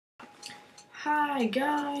Hi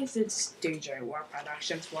guys, it's DJ War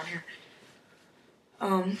Productions 1 here.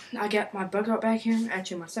 I got my bug out bag here,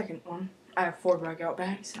 actually my second one. I have 4 bug out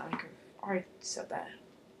bags, I think I already said that.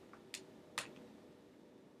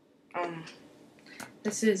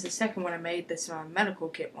 This is the second one I made, this medical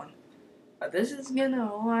kit one. But this is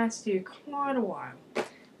gonna last you quite a while.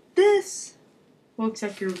 This looks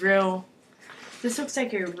like your real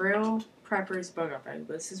prepper's bug out bag.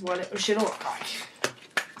 This is what it should look like.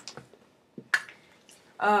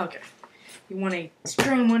 Okay. You want a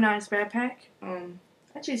extremely nice backpack.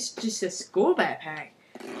 Actually it's just a school backpack.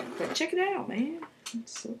 But check it out, man.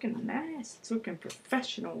 It's looking nice. It's looking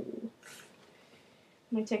professional.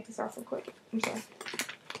 Let me take this off real quick. I'm sorry.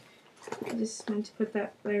 I just meant to put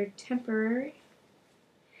that there temporary.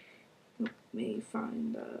 Let me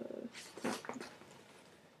find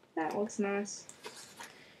that looks nice.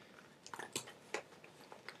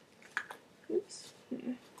 Oops.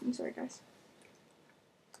 Yeah. I'm sorry guys.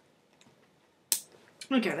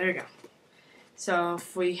 Okay, there you go. So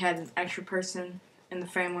if we had an extra person in the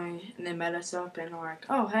family and they met us up and were like,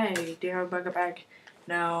 oh hey, do you have a bug out bag?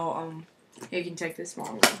 No, you can take this small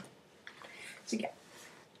one. So yeah.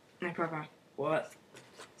 And I probably, what?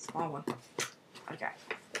 Small one. Okay.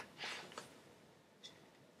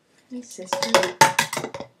 Hey sister.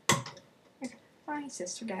 Okay. My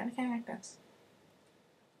sister got a cactus.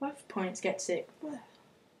 What if points get sick? Ooh,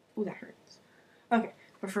 that hurts. Okay,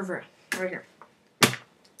 but for real, right here.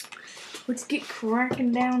 Let's get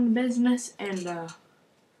cracking down the business and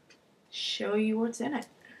show you what's in it.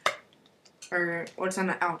 Or what's on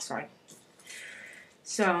the outside.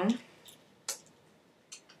 So,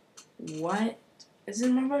 what is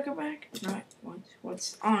in my bug out bag? Right,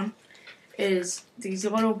 what's on is these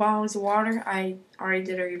little bottles of water. I already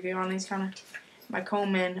did a review on these kind of. My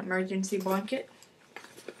Coleman emergency blanket.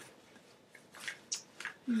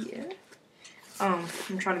 Yeah. I'm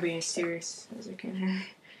trying to be as serious as I can here.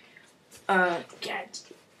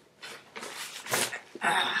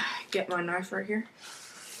 Get my knife right here.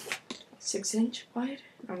 6-inch blade.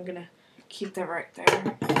 I'm gonna keep that right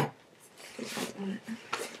there.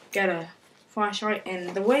 Got a flashlight,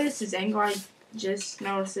 and the way this is angled, I just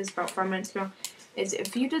noticed this about 5 minutes ago, is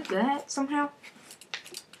if you did that somehow,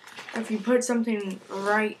 if you put something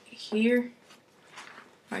right here,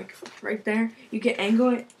 like right there, you can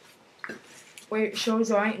angle it where it shows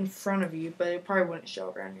right in front of you, but it probably wouldn't show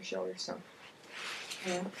around your shoulder, so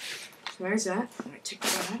yeah. So there's that. I'm gonna take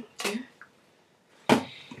that out too.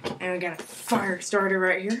 And we got a fire starter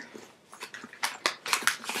right here.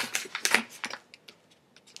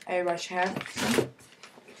 Everybody should have some.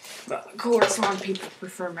 But of course a lot of people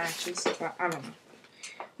prefer matches, but I don't know.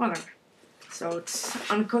 Whatever. So let's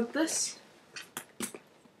uncook this.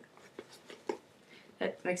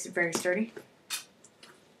 That makes it very sturdy.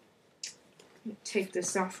 Take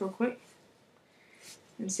this off real quick.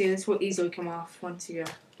 And see, this will easily come off once you,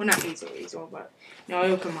 well not easily, but you know,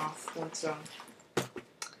 it'll come off once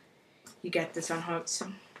you get this unhooked.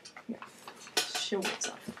 So, yeah, show what's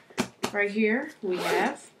up. Right here, we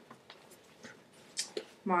have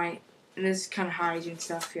and this is kind of hygiene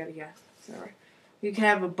stuff, yada yada. So, right. You can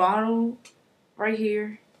have a bottle right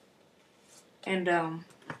here, and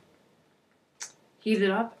heat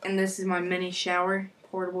it up. And this is my mini shower,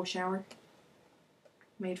 portable shower,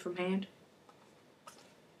 made from hand.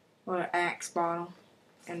 Or an Axe bottle,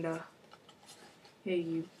 and here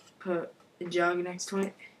you put a jug next to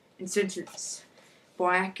it, and since it's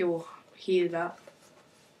black, it will heat it up.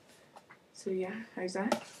 So yeah, there's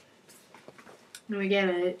that. And we got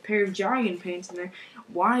a pair of jogging pants in there.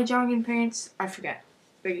 Why jogging pants? I forget.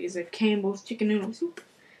 Because of Campbell's chicken noodle soup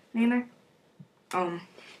in there. I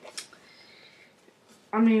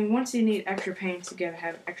mean, once you need extra pants, you gotta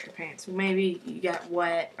have extra pants. Maybe you got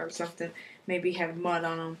wet or something. Maybe you have mud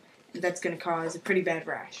on them. That's going to cause a pretty bad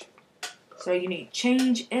rash. So you need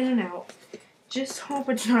change in and out. Just hope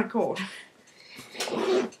it's not cold.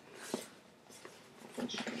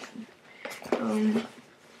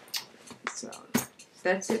 So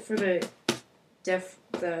that's it for the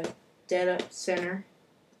dead up center.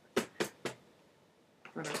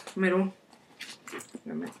 Or the middle.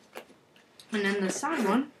 And then the side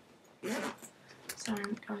one.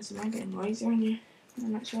 Sorry guys, am I getting noisy on you?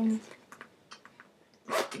 I'm not showing you.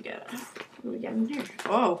 What do we got in here?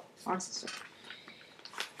 Oh, lots of stuff.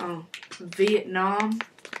 Vietnam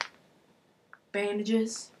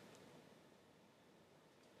bandages.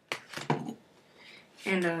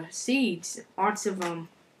 And seeds. Lots of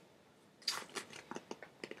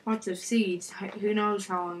seeds. Who knows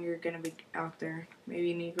how long you're gonna be out there. Maybe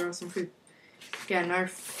you need to grow some food. Got another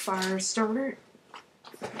fire starter.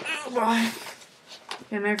 Oh boy.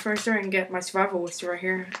 And my first start and get my survival whistle right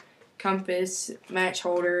here. Compass, match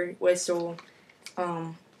holder, whistle,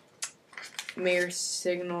 mirror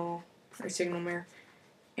signal, or signal mirror,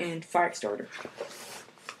 and fire starter.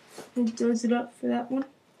 It does it up for that one.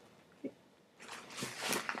 It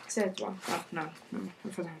says one. Oh, no.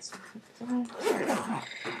 For that.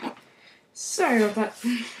 Sorry about that.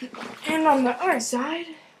 And on the other side,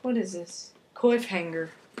 what is this? Cliffhanger.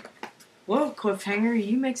 Well, Cliffhanger,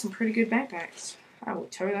 you make some pretty good backpacks. I will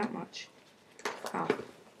tell you that much. Oh,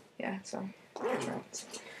 yeah, sorry. That's right.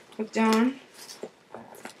 Look down.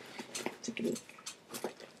 Take a look.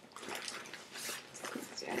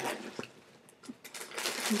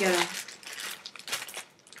 Got a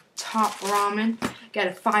top ramen. Got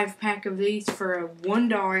a 5-pack of these for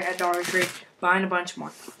 $1 at Dollar Tree. Buying a bunch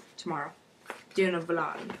more tomorrow. Doing a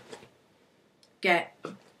vlog. Get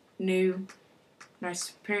a new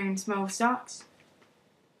nice pair and smell of socks.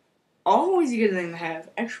 Always a good thing to have.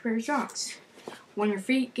 Extra pair of socks. When your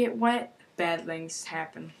feet get wet, bad things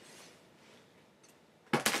happen.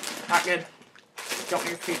 Not good. Don't let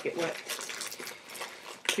your feet get wet.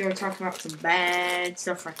 You're talking about some bad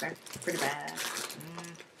stuff right there. Pretty bad.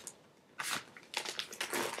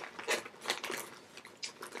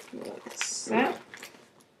 What's that?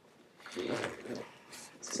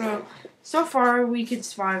 So far we could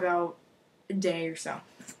survive out a day or so.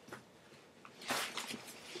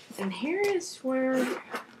 And here is where,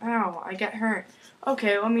 ow, I got hurt.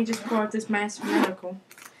 Okay, let me just pull out this massive medical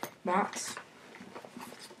box.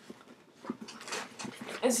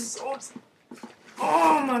 This is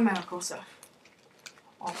all my medical stuff.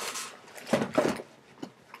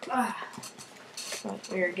 But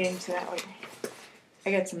we are getting to that later.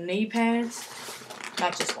 I got some knee pads.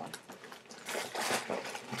 Not just one. But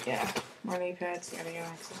yeah, more knee pads. Yada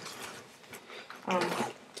yada.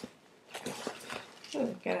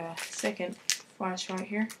 Got a second flashlight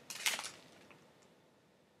here.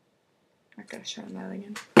 I gotta show them that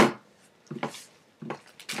again.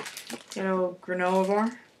 Got a little granola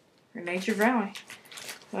bar for Nature Valley.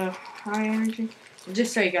 High energy. And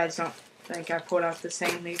just so you guys don't think I pulled out the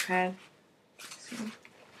same knee pad. So,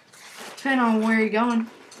 depending on where you're going.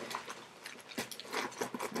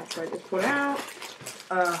 That's what I just put out.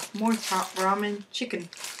 More top ramen chicken.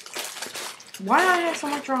 Why do I have so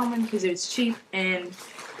much ramen? Because it's cheap and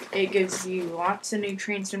it gives you lots of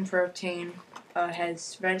nutrients and protein.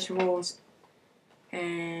 Has vegetables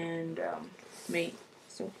and meat.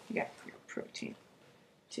 So you got your protein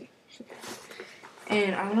too.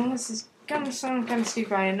 And I know this is gonna sound kind of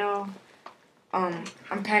stupid. I know. I'm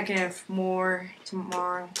packing up more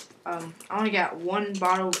tomorrow. I only got 1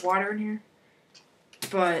 bottle of water in here,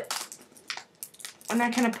 but when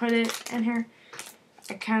I kind of put it in here,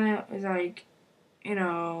 I kind of was like, you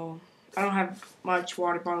know, I don't have much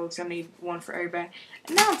water bottles. I need one for everybody.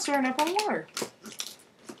 And now I'm starting up on water.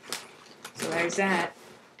 So there's that.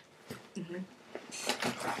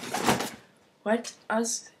 Let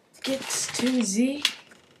us get to the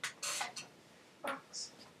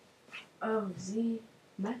box of the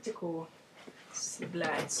medical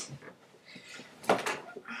supplies.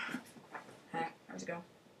 Hey, how's it going?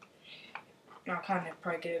 I'll kind of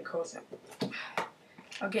probably get it close up.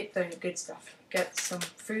 I'll get the good stuff. Got some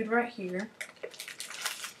food right here,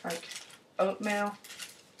 like oatmeal,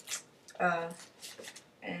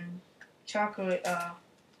 and chocolate,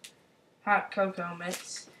 hot cocoa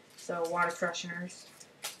mix. So water fresheners.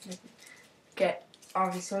 Get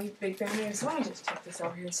obviously big band-aids. Let me just take this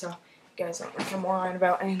over here so you guys don't think I'm lying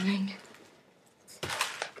about anything.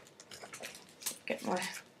 Get my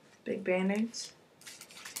big band-aids.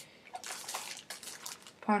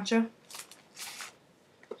 Poncho.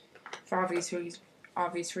 For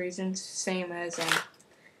obvious reasons. Same as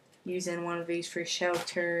using one of these for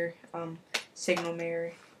shelter, signal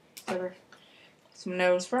mirror, etc. Some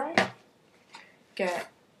nose spray. Got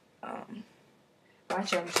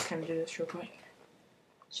actually I'm just gonna do this real quick.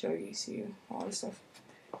 Show you see all this stuff.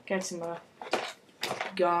 Got some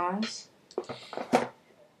gauze.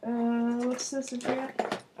 What's this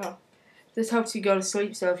about? Oh. This helps you go to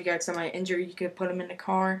sleep, so if you got somebody injured, you could put them in the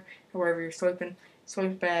car or wherever you're sleeping.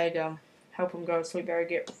 Sleep bag, help them go to sleep better,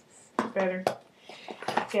 get better.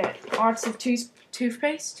 Get lots of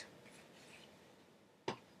toothpaste.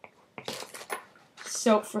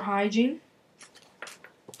 Soap for hygiene.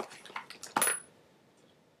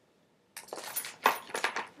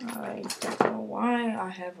 I don't know why I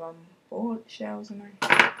have bullet shells in there.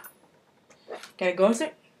 Got a glow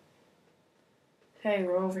stick. Hey,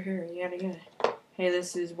 we're over here. Yada yada. Hey,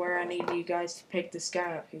 this is where I need you guys to pick this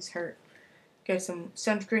guy up. He's hurt. Got some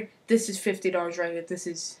sunscreen. This is $50 right here. This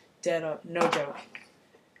is dead up. No joke.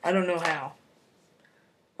 I don't know how.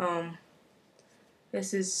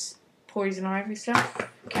 This is poison ivy stuff.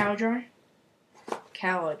 Caladron.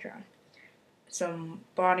 Some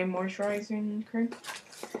body moisturizing cream.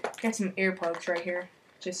 Got some earplugs right here.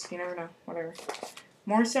 Just, you never know. Whatever.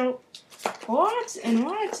 More soap. Lots and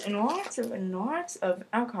lots of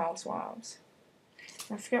alcohol swabs.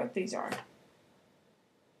 I forget what these are.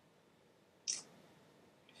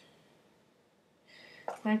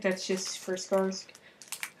 I think that's just for scars.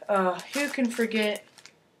 Who can forget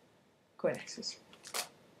Quinexes?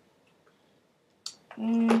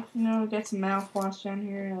 No, got some mouthwash down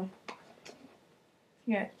here.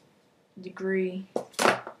 Got Degree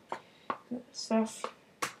stuff.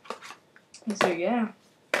 So yeah,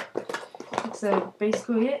 that's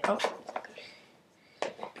basically it. Oh,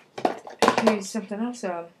 here's something else.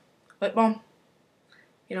 Lip balm.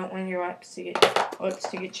 You don't want your lips to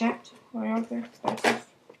get chapped while you're out there.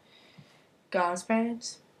 Gauze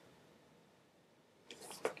pads.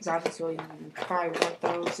 Because obviously you probably want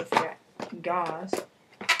those if you got gauze.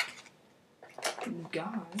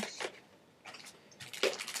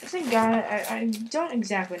 I think gauze, I don't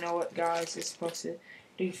exactly know what gauze is supposed to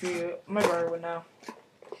do for you. My brother would know.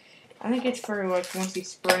 I think it's for like once you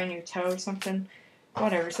spray on your toe or something.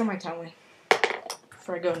 Whatever, somebody tell me.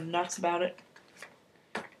 Before I go nuts about it.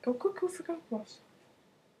 Go cuckoo for Cocoa Puffs.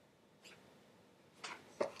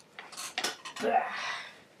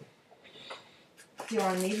 Do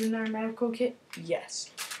I need another medical kit?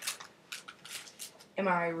 Yes. Am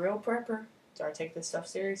I a real prepper? Do I take this stuff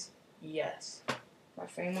serious? Yes. My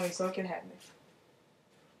family's looking at me.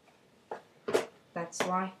 That's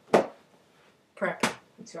why. Prep.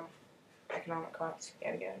 That's why. Economic class.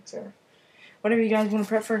 Yada, etc. Whatever you guys want to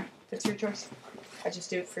prep for, that's your choice. I just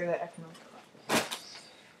do it for the economic class.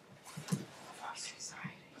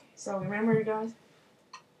 So remember, you guys.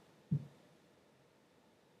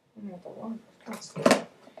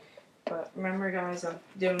 But remember, guys, I'm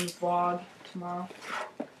doing a vlog tomorrow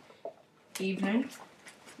evening.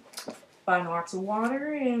 Buying lots of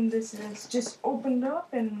water, and this is just opened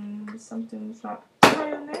up, and something's not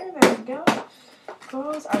right in there. There we go.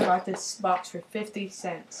 Close. I bought this box for 50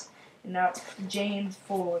 cents, and now it's jammed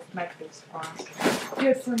full with medical supplies.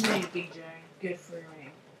 Good for me, BJ. Good for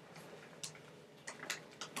me.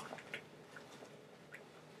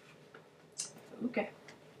 Okay.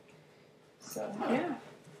 So, yeah.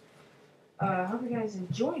 I hope you guys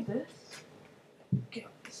enjoyed this. Get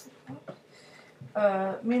this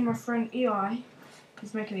me and my friend Eli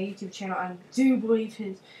is making a YouTube channel. I do believe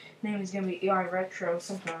his name is going to be Eli Retro,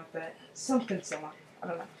 something like that. Something similar. I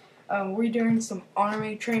don't know. We're doing some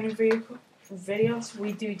army training videos.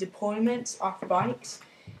 We do deployments off bikes.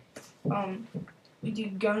 We do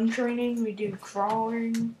gun training. We do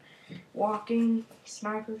crawling, walking,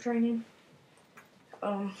 sniper training.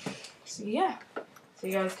 So yeah. So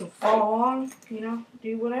you guys can follow along, you know,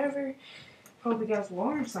 do whatever. Hope you guys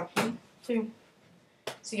learned something, too.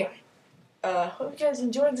 So yeah. Hope you guys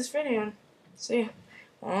enjoyed this video. See ya.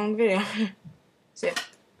 Long video. See ya.